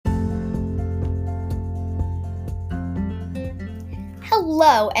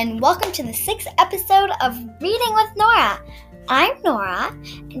Hello, and welcome to the 6th episode of Reading with Nora. I'm Nora,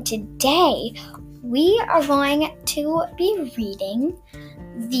 and today we are going to be reading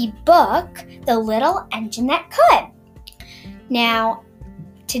the book, The Little Engine That Could. Now,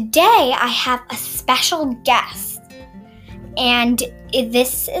 today I have a special guest, and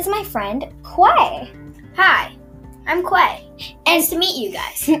this is my friend, Quay. Hi, I'm Quay. Nice to meet you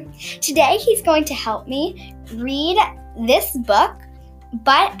guys. Today he's going to help me read this book,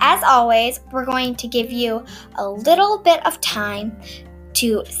 but as always, we're going to give you a little bit of time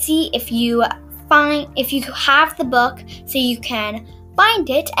to see if you have the book so you can find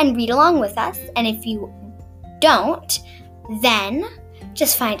it and read along with us. And if you don't, then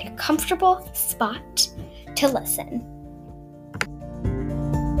just find a comfortable spot to listen.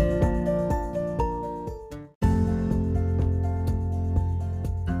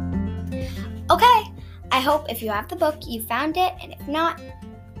 Okay, I hope if you have the book, you found it, and if not,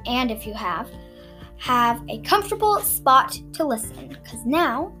 and if you have a comfortable spot to listen, because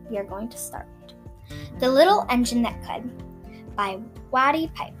now we are going to start. The Little Engine That Could by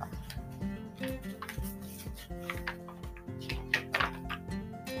Watty Piper.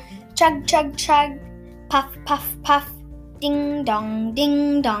 Chug, chug, chug, puff, puff, puff, ding dong,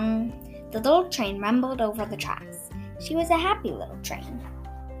 ding dong. The little train rumbled over the tracks. She was a happy little train,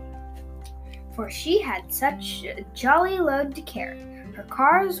 For she had such a jolly load to carry. Her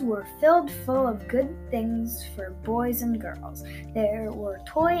cars were filled full of good things for boys and girls. There were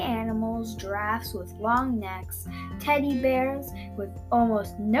toy animals, giraffes with long necks, teddy bears with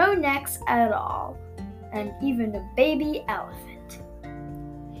almost no necks at all, and even a baby elephant.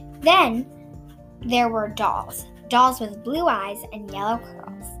 Then there were dolls with blue eyes and yellow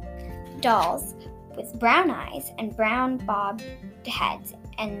curls, dolls with brown eyes and brown bobbed heads,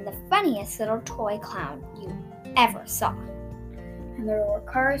 and the funniest little toy clown you ever saw. And there were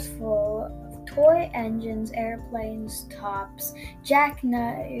cars full of toy engines, airplanes, tops,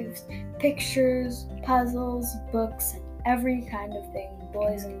 jackknives, pictures, puzzles, books, and every kind of thing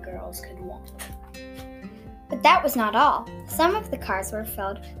boys and girls could want. But that was not all. Some of the cars were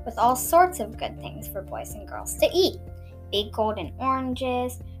filled with all sorts of good things for boys and girls to eat. Big golden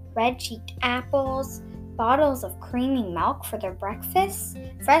oranges, red-cheeked apples, bottles of creamy milk for their breakfasts,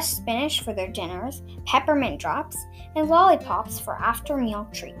 fresh spinach for their dinners, peppermint drops, and lollipops for after-meal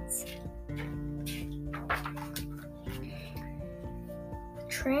treats. The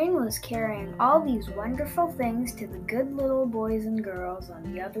train was carrying all these wonderful things to the good little boys and girls on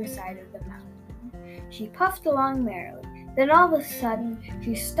the other side of the mountain. She puffed along merrily. Then all of a sudden,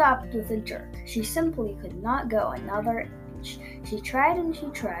 she stopped with a jerk. She simply could not go another inch. She tried and she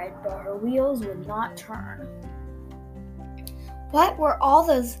tried, but her wheels would not turn. What were all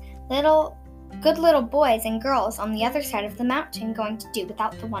those good little boys and girls on the other side of the mountain going to do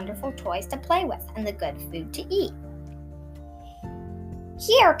without the wonderful toys to play with and the good food to eat?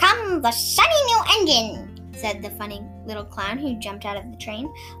 "Here comes the shiny new engine," said the funny little clown who jumped out of the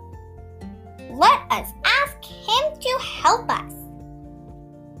train. "Let us ask him to help us."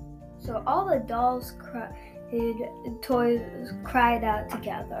 So all the toys cried out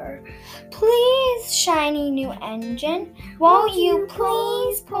together, "Please, shiny new engine, won't you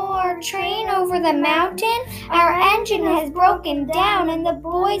please pull our train over the mountain? Our engine has broken down and the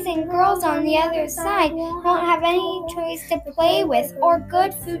boys and girls on the other side won't have any toys to play with or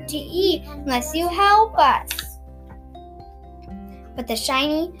good food to eat unless you help us." But the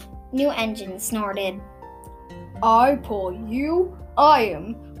shiny new engine snorted, "I pull you? I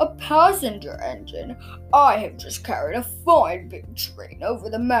am a passenger engine. I have just carried a fine big train over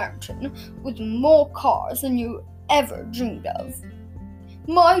the mountain with more cars than you ever dreamed of.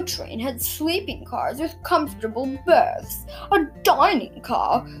 My train had sleeping cars with comfortable berths, a dining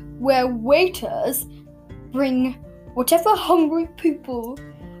car where waiters bring whatever hungry people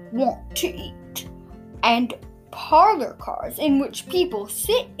want to eat, and parlor cars in which people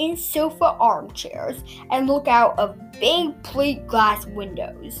sit in sofa armchairs and look out of big plate glass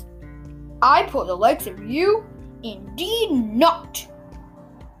windows. I pull the likes of you? Indeed not."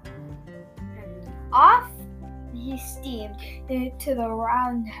 And off he steamed to the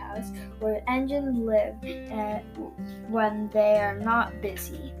roundhouse where engines live when they are not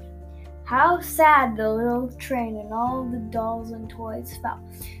busy. How sad the little train and all the dolls and toys felt.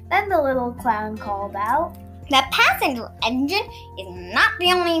 Then the little clown called out, "The passenger engine is not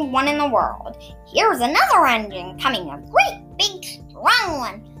the only one in the world. Here's another engine coming, a great big strong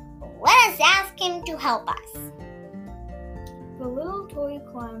one. Let us ask him to help us." The little toy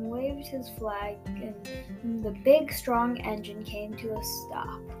clown waved his flag and the big strong engine came to a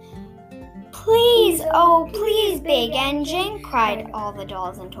stop. Please, oh please, big engine, cried all the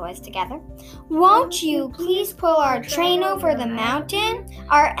dolls and toys together. Won't you please pull our train over the mountain?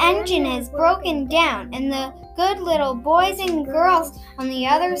 Our engine has broken down, and the good little boys and girls on the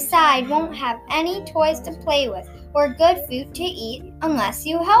other side won't have any toys to play with or good food to eat unless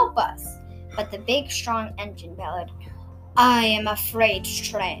you help us. But the big, strong engine bellowed, I am a freight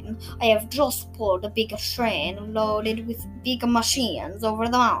train. I have just pulled a big train loaded with big machines over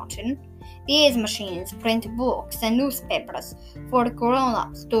the mountain. These machines print books and newspapers for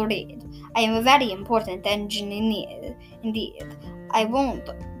grown-ups to read. I am a very important engine indeed. I won't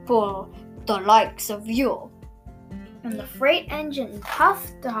pull the likes of you. And the freight engine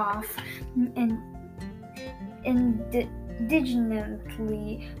puffed off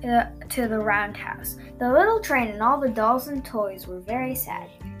indignantly to the roundhouse. The little train and all the dolls and toys were very sad.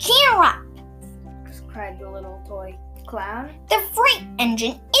 Cheer up, cried the little toy clown. The freight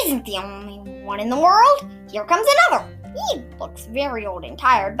engine isn't the only one in the world. Here comes another. He looks very old and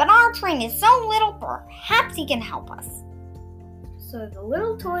tired, but our train is so little, perhaps he can help us. So the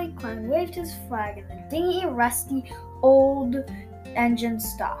little toy clown waved his flag and the dingy, rusty, old engine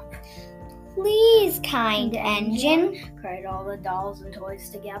stopped. Please, kind engine, cried all the dolls and toys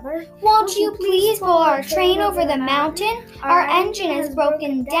together. Won't you please pull our train over the mountain? Our engine has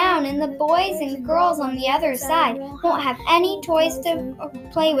broken down, and the boys and girls on the other side won't have any toys to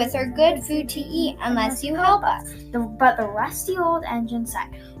play with or good food to eat unless you help us. But the rusty old engine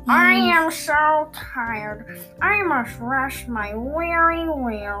sighed. I am so tired. I must rest my weary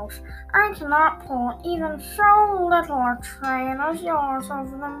wheels. I cannot pull even so little a train as yours over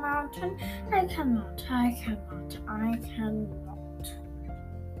the mountain. I cannot.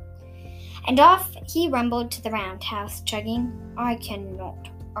 And off he rumbled to the roundhouse, chugging, I cannot.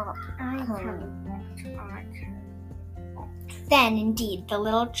 Then, indeed, the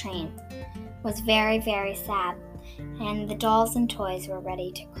little train was very, very sad, and the dolls and toys were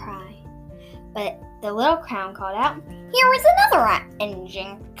ready to cry. But the little clown called out, Here is another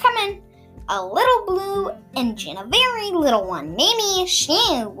engine. Come in. A little blue engine, a very little one. Maybe she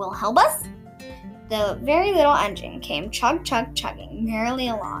will help us. The very little engine came chug, chug, chugging merrily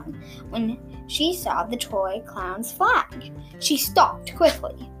along. When she saw the toy clown's flag, she stopped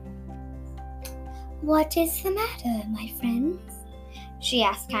quickly. What is the matter, my friends? She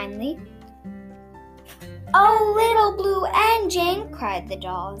asked kindly. Oh, little blue engine, cried the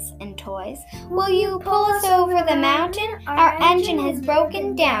dolls and toys. Will you pull us over the mountain? Our engine has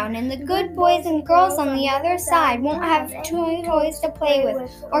broken down, and the good boys and girls on the other side won't have toys to play with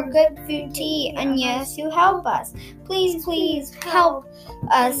or good food to eat unless you help us. Please, please, help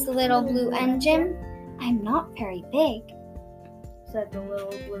us, little blue engine. I'm not very big, said the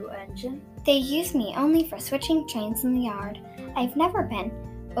little blue engine. They use me only for switching trains in the yard. I've never been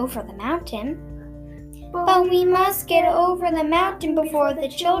over the mountain. But we must get over the mountain before the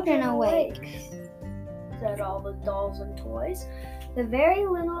children awake, said all the dolls and toys. The very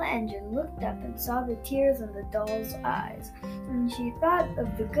little engine looked up and saw the tears in the doll's eyes, and she thought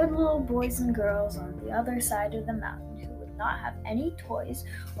of the good little boys and girls on the other side of the mountain who would not have any toys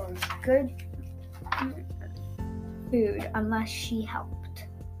or good food unless she helped.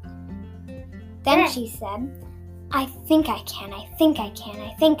 Then she said, I think I can.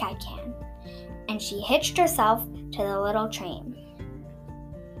 And she hitched herself to the little train.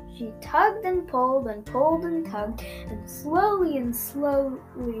 She tugged and pulled and pulled and tugged, and slowly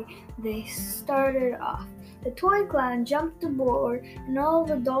they started off. The toy clown jumped aboard, and all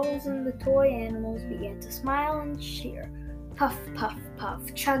the dolls and the toy animals began to smile and cheer. Puff, puff, puff,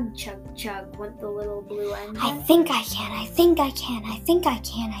 chug, chug, chug went the little blue engine. I think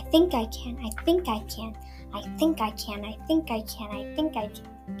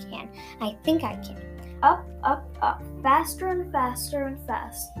I can. Up, up, up, faster and faster and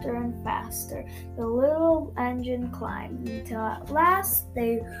faster and faster. The little engine climbed until at last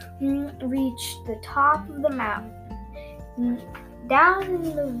they reached the top of the mountain. Down in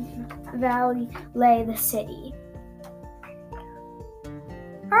the valley lay the city.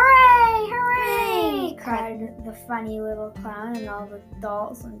 Hooray! Hooray! cried the funny little clown and all the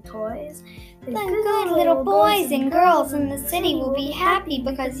dolls and toys. The good little boys and girls in the city will be happy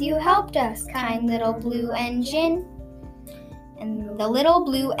because you helped us, kind little blue engine. And the little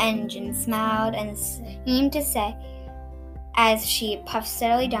blue engine smiled and seemed to say, as she puffed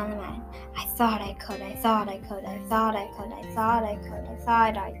steadily down the mountain, I thought I could.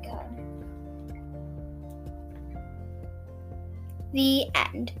 The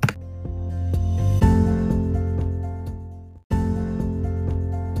end.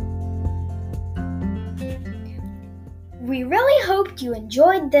 We really hoped you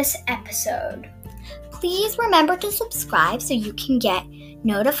enjoyed this episode. Please remember to subscribe so you can get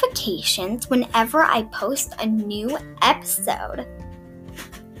notifications whenever I post a new episode.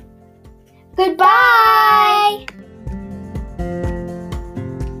 Goodbye!